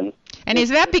fiction? And is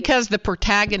that because the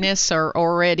protagonists are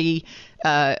already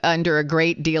under a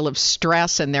great deal of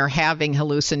stress and they're having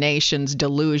hallucinations,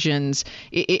 delusions?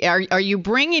 Are you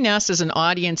bringing us as an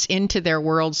audience into their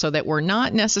world so that we're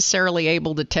not necessarily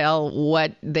able to tell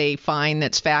what they find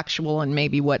that's factual and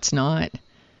maybe what's not?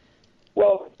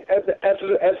 Well,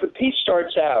 as the piece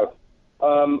starts out,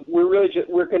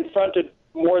 we're confronted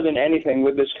more than anything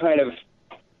with this kind of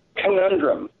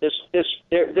conundrum, this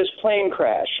plane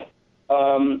crash.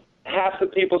 Half the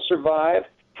people survived,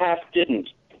 half didn't.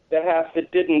 The half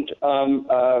that didn't,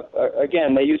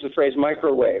 again, they use the phrase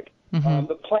microwave. Mm-hmm.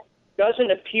 The plane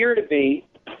doesn't appear to be,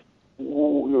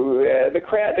 the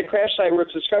crash site where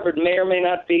it's discovered may or may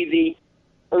not be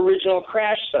the original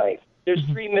crash site. There's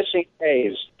 3 missing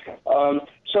A's.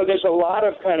 So there's a lot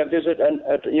of there's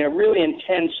a really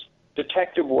intense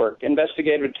detective work,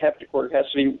 investigative detective work has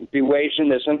to be waged in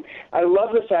this. And I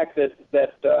love the fact that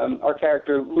our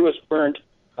character, Louis Burnt,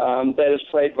 that is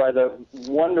played by the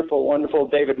wonderful, wonderful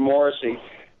David Morrissey,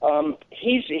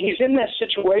 he's in that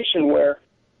situation where,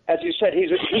 as you said, he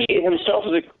himself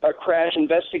is a crash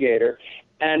investigator,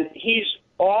 and he's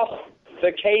off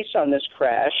the case on this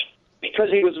crash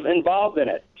because he was involved in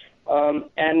it.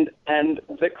 And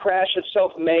the crash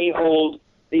itself may hold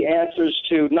the answers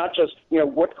to not just,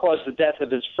 what caused the death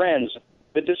of his friends,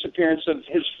 the disappearance of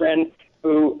his friend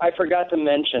who I forgot to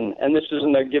mention, and this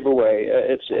isn't a giveaway,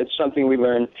 it's something we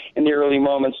learned in the early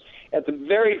moments. At the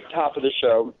very top of the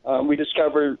show, we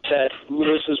discovered that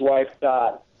Lewis's wife,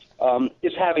 Dot,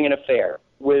 is having an affair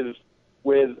with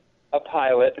a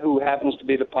pilot who happens to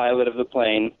be the pilot of the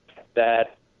plane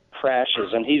that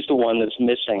crashes, and he's the one that's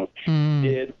missing.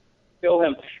 Did kill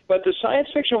him. But the science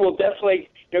fiction will definitely,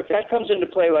 if that comes into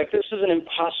play, like this is an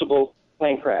impossible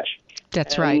plane crash.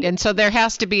 That's right. And so there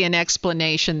has to be an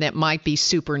explanation that might be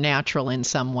supernatural in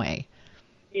some way.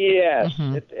 Yes.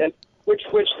 Mm-hmm. Which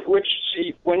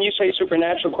when you say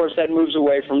supernatural, of course, that moves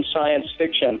away from science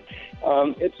fiction.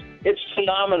 It's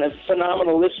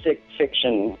phenomenalistic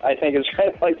fiction, I think, is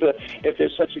kind of like if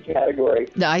there's such a category.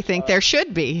 I think there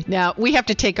should be. Now, we have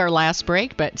to take our last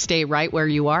break, but stay right where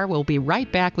you are. We'll be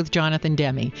right back with Jonathan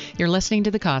Demme. You're listening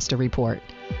to the Costa Report.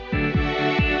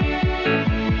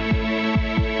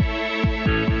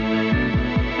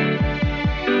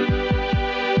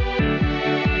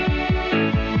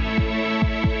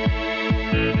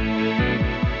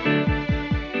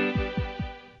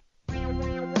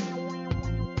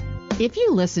 If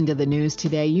you listen to the news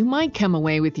today, you might come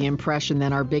away with the impression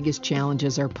that our biggest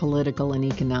challenges are political and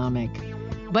economic.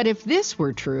 But if this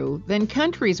were true, then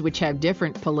countries which have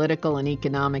different political and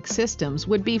economic systems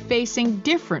would be facing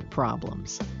different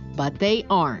problems. But they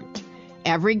aren't.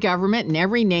 Every government and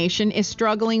every nation is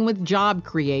struggling with job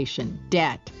creation,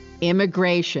 debt,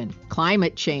 immigration,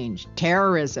 climate change,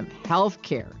 terrorism,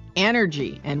 healthcare,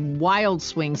 energy, and wild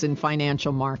swings in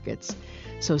financial markets.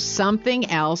 So something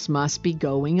else must be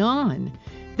going on.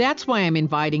 That's why I'm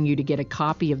inviting you to get a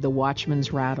copy of The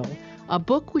Watchman's Rattle, a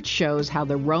book which shows how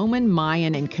the Roman,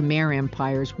 Mayan, and Khmer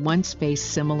empires once faced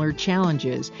similar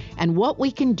challenges and what we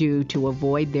can do to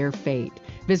avoid their fate.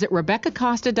 Visit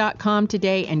RebeccaCosta.com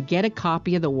today and get a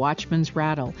copy of The Watchman's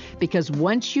Rattle, because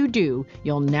once you do,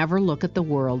 you'll never look at the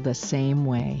world the same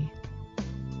way.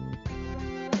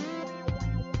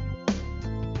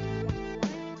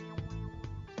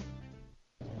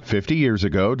 "50 years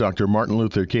ago, Dr. Martin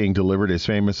Luther King delivered his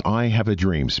famous I Have a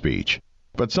Dream speech.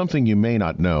 But something you may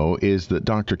not know is that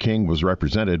Dr. King was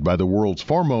represented by the world's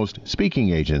foremost speaking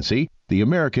agency, the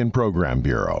American Program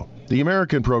Bureau. The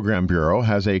American Program Bureau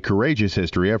has a courageous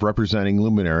history of representing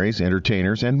luminaries,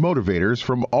 entertainers, and motivators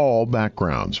from all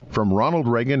backgrounds. From Ronald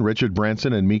Reagan, Richard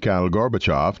Branson, and Mikhail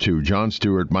Gorbachev to Jon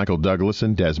Stewart, Michael Douglas,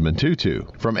 and Desmond Tutu.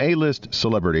 From A-list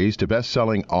celebrities to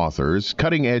best-selling authors,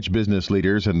 cutting-edge business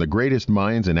leaders, and the greatest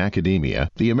minds in academia,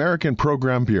 the American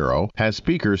Program Bureau has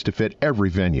speakers to fit every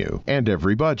venue and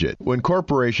every budget. When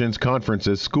corporations,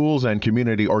 conferences, schools, and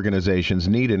community organizations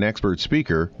need an expert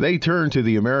speaker, they turn to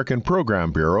the American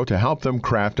Program Bureau to help them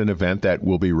craft an event that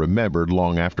will be remembered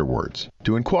long afterwards.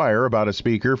 To inquire about a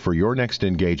speaker for your next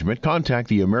engagement, contact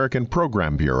the American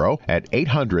Program Bureau at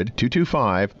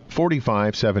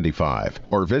 800-225-4575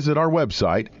 or visit our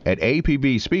website at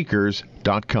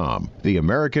apbspeakers.com. The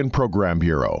American Program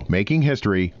Bureau, making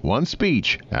history one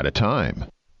speech at a time.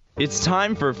 It's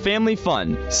time for family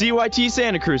fun. CYT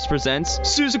Santa Cruz presents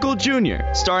Seussical Jr.,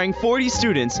 starring 40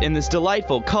 students in this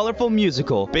delightful, colorful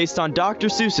musical based on Dr.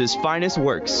 Seuss's finest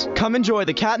works. Come enjoy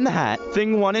The Cat in the Hat,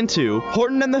 Thing 1 and 2,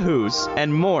 Horton and the Who's,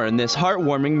 and more in this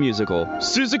heartwarming musical.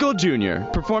 Seussical Jr.,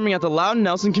 performing at the Loudon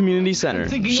Nelson Community Center.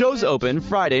 Shows open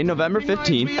Friday, November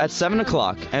 15th at 7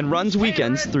 o'clock and runs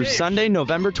weekends through Sunday,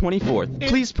 November 24th.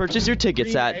 Please purchase your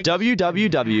tickets at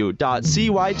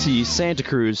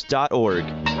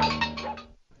www.cytsantacruz.org.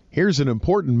 Here's an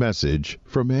important message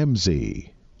from MZ.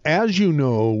 As you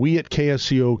know, we at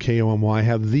KSCO KOMY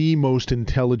have the most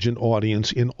intelligent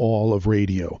audience in all of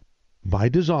radio. By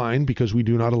design, because we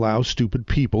do not allow stupid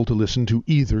people to listen to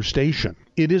either station.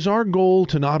 It is our goal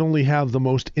to not only have the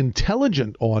most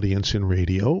intelligent audience in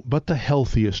radio, but the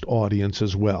healthiest audience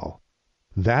as well.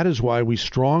 That is why we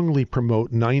strongly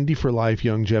promote 90 for Life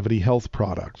longevity health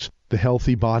products, the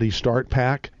Healthy Body Start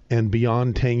Pack, and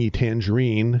Beyond Tangy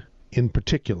Tangerine in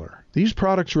particular. These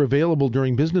products are available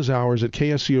during business hours at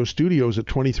KSCO Studios at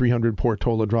 2300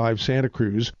 Portola Drive, Santa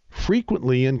Cruz,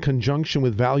 frequently in conjunction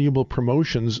with valuable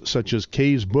promotions such as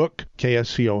Kay's book,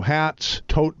 KSCO hats,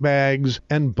 tote bags,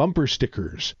 and bumper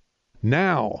stickers.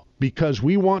 Now, because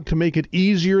we want to make it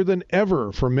easier than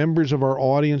ever for members of our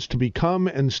audience to become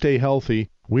and stay healthy,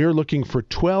 we are looking for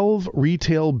 12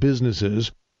 retail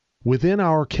businesses within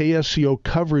our KSCO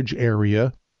coverage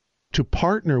area to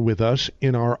partner with us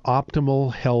in our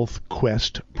Optimal Health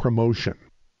Quest promotion.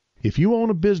 If you own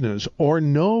a business or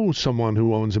know someone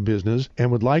who owns a business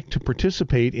and would like to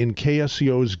participate in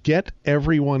KSCO's Get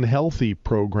Everyone Healthy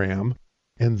program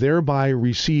and thereby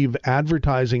receive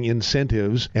advertising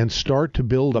incentives and start to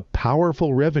build a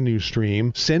powerful revenue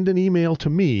stream, send an email to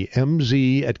me,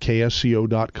 mz@ksco.com,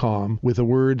 with the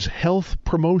words health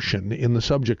promotion in the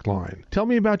subject line. Tell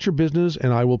me about your business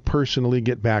and I will personally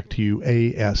get back to you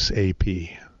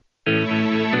ASAP.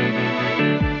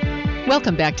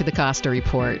 Welcome back to the Costa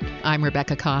Report. I'm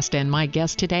Rebecca Costa, and my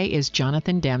guest today is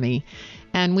Jonathan Demme.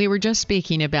 And we were just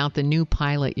speaking about the new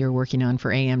pilot you're working on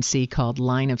for AMC called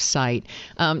Line of Sight.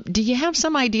 Do you have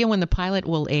some idea when the pilot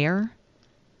will air?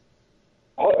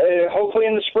 Hopefully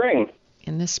in the spring.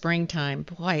 In the springtime.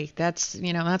 Boy, that's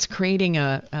creating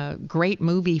a great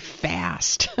movie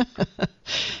fast.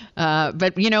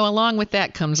 But, along with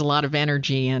that comes a lot of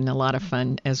energy and a lot of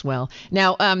fun as well.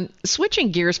 Now,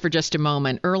 switching gears for just a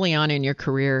moment, early on in your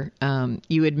career,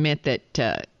 you admit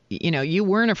that, you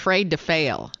weren't afraid to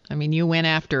fail. I mean, you went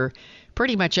after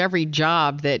pretty much every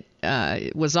job that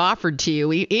was offered to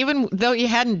you, even though you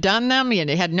hadn't done them, you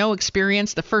had no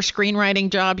experience. The first screenwriting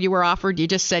job you were offered, you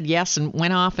just said yes and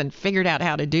went off and figured out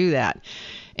how to do that.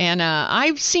 And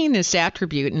I've seen this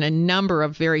attribute in a number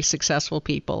of very successful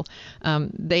people.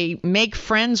 They make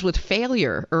friends with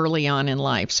failure early on in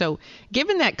life. So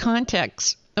given that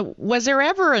context, was there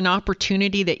ever an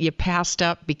opportunity that you passed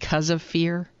up because of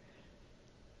fear?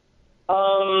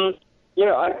 I'm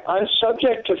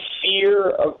subject to fear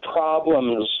of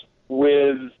problems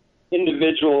with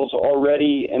individuals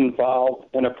already involved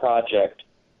in a project,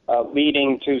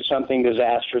 leading to something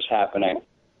disastrous happening.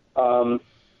 Well,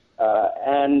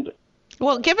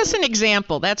 give us an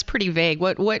example. That's pretty vague.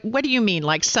 What do you mean?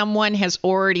 Like someone has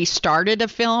already started a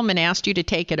film and asked you to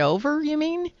take it over, you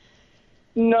mean?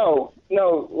 No.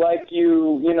 Like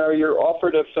you're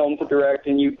offered a film to direct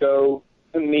and you go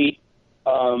to meet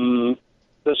the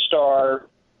star,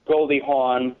 Goldie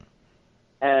Hawn,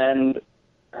 and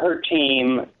her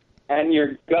team, and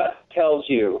your gut tells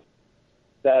you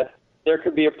that there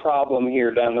could be a problem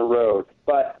here down the road.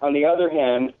 But on the other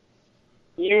hand,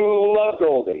 you love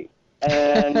Goldie,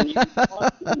 and you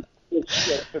want to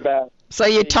about. So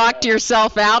you talked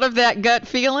yourself out of that gut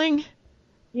feeling?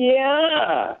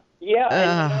 Yeah.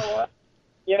 And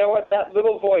you know what? That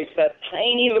little voice, that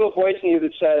tiny little voice in you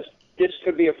that says this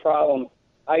could be a problem.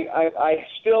 I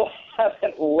still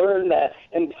haven't learned that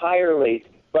entirely,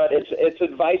 but it's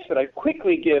advice that I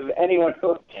quickly give anyone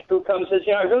who comes and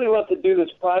says, I really love to do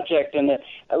this project and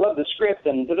I love the script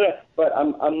but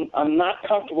I'm not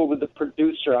comfortable with the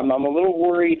producer. I'm a little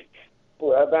worried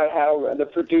about how the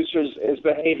producer is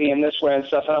behaving in this way and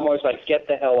stuff, and I'm always like, get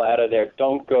the hell out of there.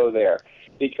 Don't go there,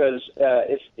 because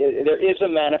there is a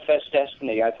manifest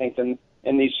destiny, I think, in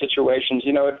these situations.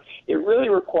 It really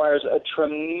requires a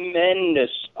tremendous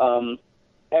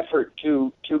effort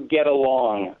to get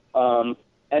along.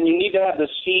 and you need to have the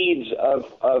seeds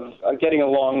of getting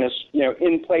alongness,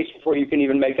 in place before you can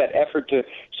even make that effort to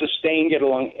sustain get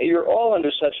along. You're all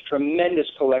under such tremendous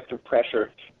collective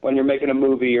pressure when you're making a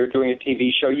movie or doing a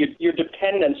TV show. Your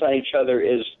dependence on each other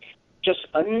is just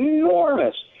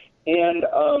enormous. And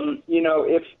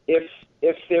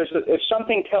if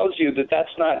something tells you that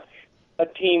that's not a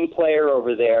team player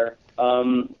over there,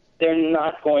 they're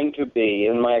not going to be,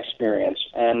 in my experience,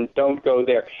 and don't go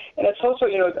there. And it's also,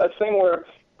 a thing where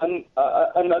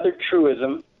another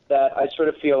truism that I sort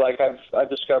of feel like I've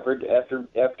discovered after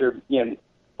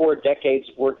 4 decades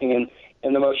working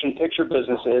in the motion picture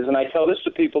business is, and I tell this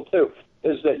to people too,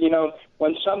 is that,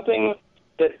 when something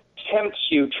that tempts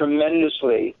you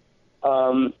tremendously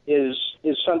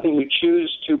is something you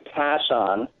choose to pass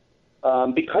on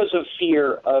because of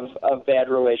fear of bad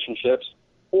relationships,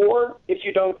 or if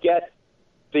you don't get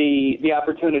the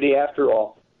opportunity after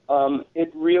all,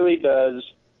 it really does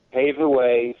pave the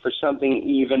way for something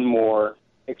even more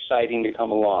exciting to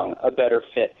come along, a better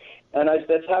fit. And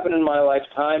that's happened in my life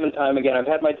time and time again. I've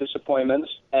had my disappointments,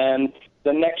 and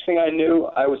the next thing I knew,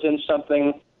 I was in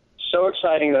something so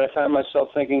exciting that I found myself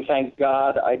thinking, thank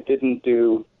God I didn't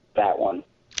do that one.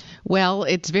 Well,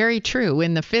 it's very true.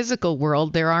 In the physical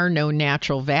world, there are no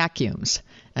natural vacuums.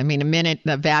 I mean, a minute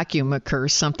the vacuum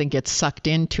occurs, something gets sucked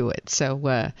into it.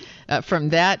 So from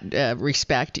that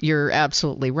respect, you're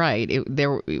absolutely right.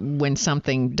 When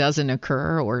something doesn't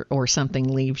occur or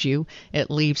something leaves you, it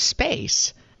leaves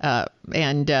space.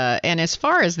 And as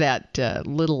far as that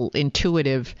little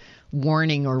intuitive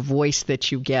warning or voice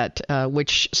that you get,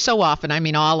 which so often, I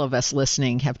mean, all of us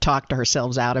listening have talked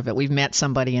ourselves out of it. We've met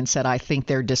somebody and said, I think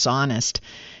they're dishonest.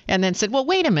 And then said, well,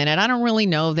 wait a minute, I don't really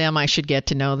know them. I should get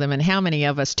to know them. And how many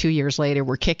of us 2 years later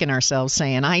were kicking ourselves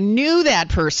saying, I knew that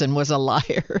person was a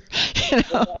liar.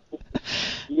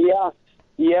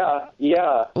 Yeah.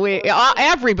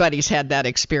 Everybody's had that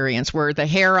experience where the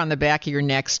hair on the back of your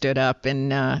neck stood up.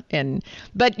 But,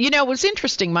 it was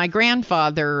interesting. My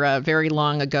grandfather, very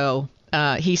long ago,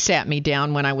 he sat me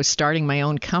down when I was starting my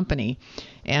own company.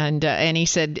 And he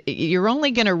said, you're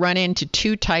only going to run into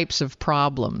 2 types of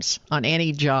problems on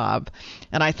any job.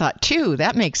 And I thought, 2,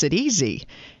 that makes it easy.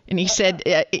 And he said,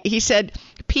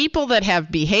 people that have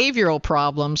behavioral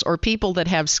problems or people that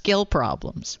have skill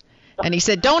problems. And he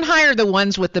said, don't hire the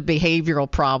ones with the behavioral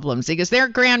problems because their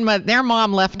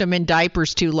mom left them in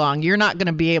diapers too long. You're not going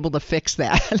to be able to fix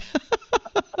that.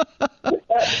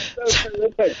 That's so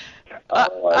terrific.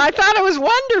 I thought it was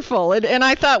wonderful. And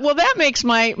I thought, well, that makes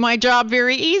my job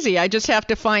very easy. I just have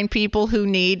to find people who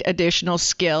need additional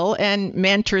skill and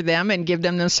mentor them and give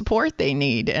them the support they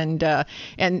need. And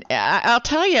I'll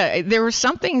tell you, there was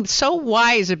something so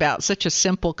wise about such a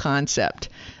simple concept.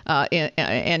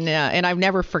 And I've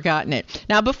never forgotten it.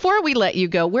 Now, before we let you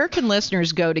go, where can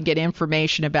listeners go to get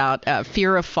information about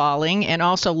fear of falling and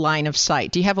also line of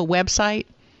sight? Do you have a website?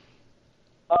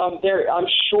 I'm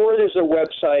sure there's a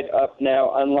website up now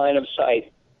on Line of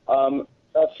Sight.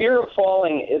 Fear of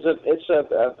Falling is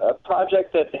a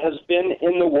project that has been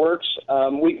in the works.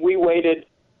 We waited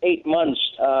 8 months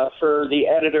for the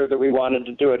editor that we wanted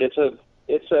to do it.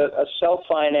 It's a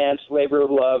self-financed labor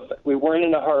of love. We weren't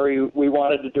in a hurry. We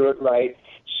wanted to do it right.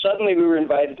 Suddenly we were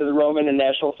invited to the Rome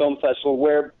International Film Festival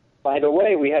where, by the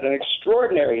way, we had an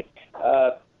extraordinary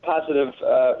positive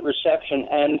reception.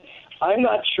 And I'm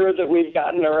not sure that we've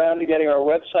gotten around to getting our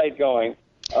website going.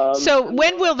 So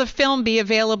when will the film be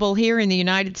available here in the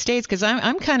United States? Because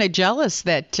I'm kind of jealous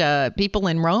that people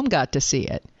in Rome got to see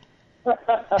it.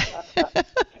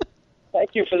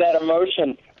 Thank you for that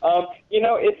emotion.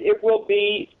 It will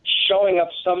be showing up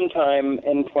sometime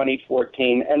in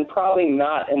 2014, and probably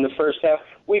not in the first half.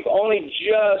 We've only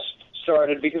just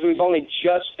started because we've only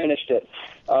just finished it.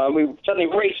 We suddenly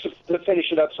raced to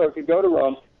finish it up so it could go to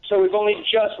Rome. So we've only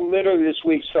just literally this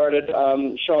week started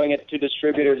showing it to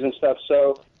distributors and stuff.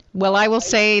 Well, I will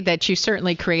say that you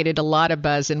certainly created a lot of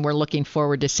buzz, and we're looking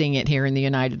forward to seeing it here in the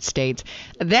United States.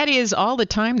 That is all the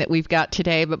time that we've got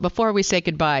today. But before we say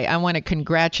goodbye, I want to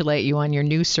congratulate you on your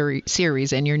new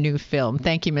series and your new film.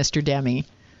 Thank you, Mr. Demme.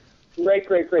 Great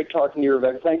talking to you,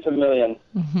 Rebecca. Thanks a million.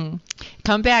 Mm-hmm.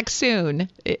 Come back soon.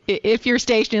 If your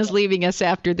station is leaving us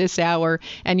after this hour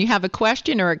and you have a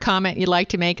question or a comment you'd like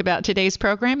to make about today's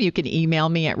program, you can email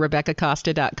me at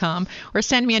RebeccaCosta.com or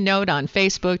send me a note on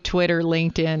Facebook, Twitter,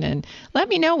 LinkedIn, and let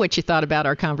me know what you thought about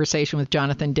our conversation with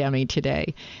Jonathan Demme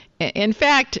today. In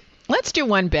fact, let's do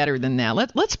one better than that.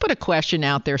 Let's put a question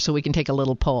out there so we can take a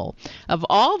little poll. Of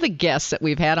all the guests that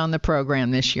we've had on the program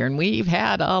this year, and we've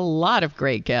had a lot of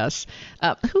great guests,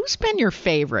 who's been your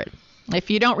favorite? If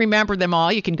you don't remember them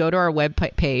all, you can go to our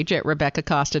webpage at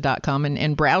RebeccaCosta.com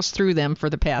and browse through them for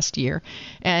the past year.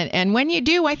 And when you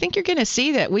do, I think you're going to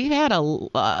see that we've had a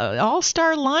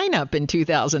all-star lineup in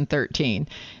 2013.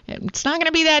 It's not going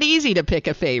to be that easy to pick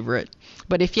a favorite.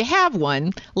 But if you have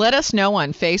one, let us know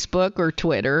on Facebook or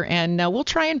Twitter, and we'll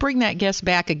try and bring that guest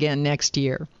back again next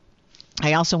year.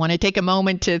 I also want to take a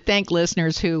moment to thank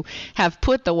listeners who have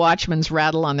put the Watchman's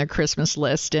Rattle on their Christmas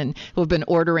list and who have been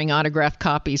ordering autographed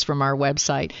copies from our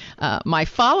website. My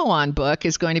follow-on book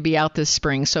is going to be out this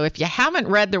spring, so if you haven't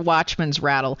read the Watchman's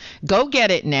Rattle, go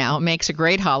get it now. It makes a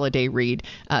great holiday read.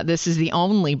 This is the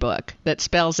only book that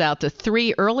spells out the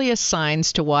 3 earliest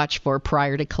signs to watch for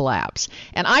prior to collapse.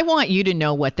 And I want you to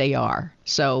know what they are.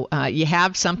 So you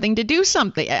have something to do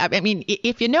something. I mean,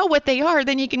 if you know what they are,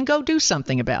 then you can go do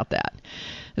something about that.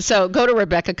 So go to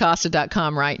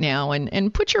RebeccaCosta.com right now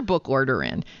and put your book order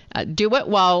in. Do it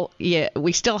while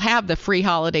we still have the free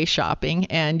holiday shopping,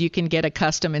 and you can get a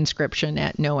custom inscription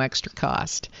at no extra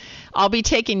cost. I'll be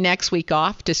taking next week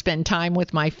off to spend time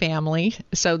with my family,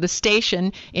 so the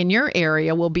station in your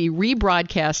area will be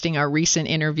rebroadcasting our recent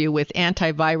interview with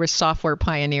antivirus software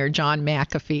pioneer John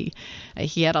McAfee.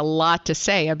 He had a lot to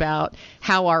say about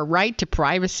how our right to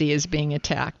privacy is being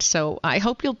attacked, so I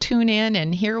hope you'll tune in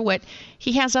and hear what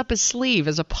he has up his sleeve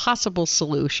as a possible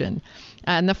solution.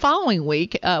 And the following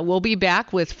week, we'll be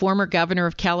back with former Governor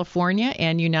of California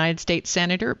and United States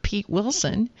Senator Pete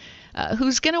Wilson,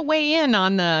 who's going to weigh in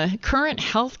on the current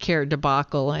health care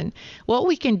debacle and what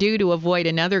we can do to avoid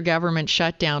another government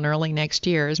shutdown early next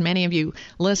year. As many of you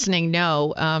listening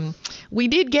know, we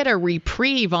did get a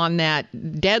reprieve on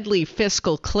that deadly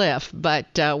fiscal cliff, but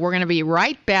we're going to be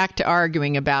right back to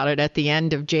arguing about it at the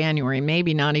end of January,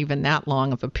 maybe not even that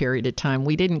long of a period of time.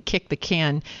 We didn't kick the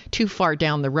can too far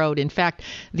down the road. In fact,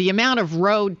 the amount of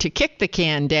road to kick the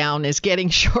can down is getting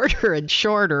shorter and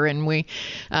shorter, and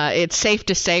it's safe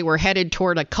to say we're headed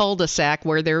toward a cul-de-sac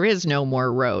where there is no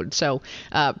more road. So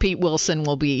Pete Wilson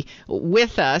will be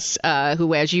with us,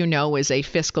 who, as you know, is a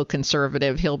fiscal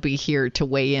conservative. He'll be here to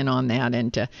weigh in on that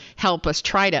and to help us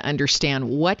try to understand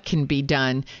what can be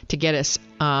done to get us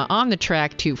on the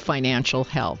track to financial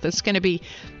health. It's going to be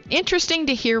interesting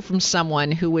to hear from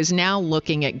someone who is now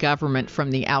looking at government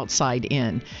from the outside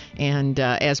in. And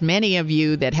as many of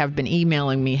you that have been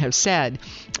emailing me have said,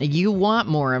 you want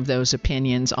more of those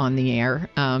opinions on the air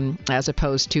as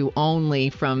opposed to only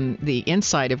from the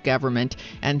inside of government.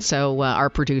 And so our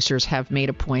producers have made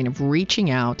a point of reaching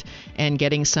out and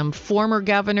getting some former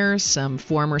governors, some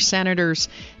former senators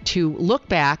to look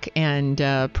back and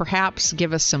perhaps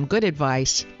give us some good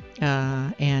advice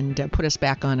and put us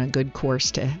back on a good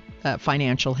course to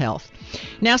financial health.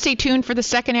 Now stay tuned for the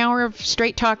second hour of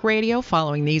Straight Talk Radio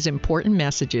following these important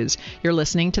messages. You're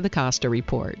listening to the Costa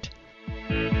Report.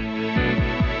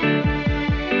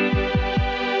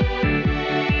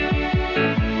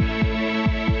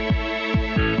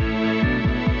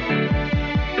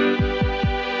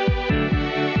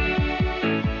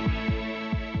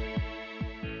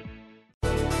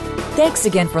 Thanks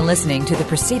again for listening to the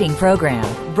preceding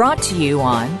program, brought to you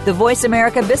on the Voice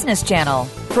America Business Channel.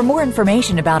 For more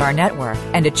information about our network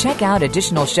and to check out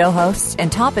additional show hosts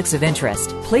and topics of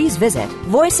interest, please visit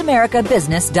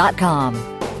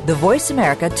voiceamericabusiness.com. The Voice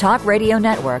America Talk Radio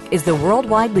Network is the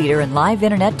worldwide leader in live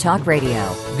Internet talk radio.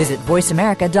 Visit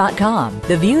voiceamerica.com.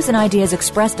 The views and ideas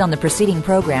expressed on the preceding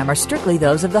program are strictly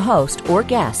those of the host or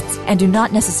guests and do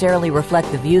not necessarily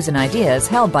reflect the views and ideas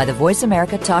held by the Voice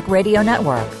America Talk Radio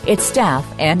Network, its staff,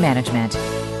 and management.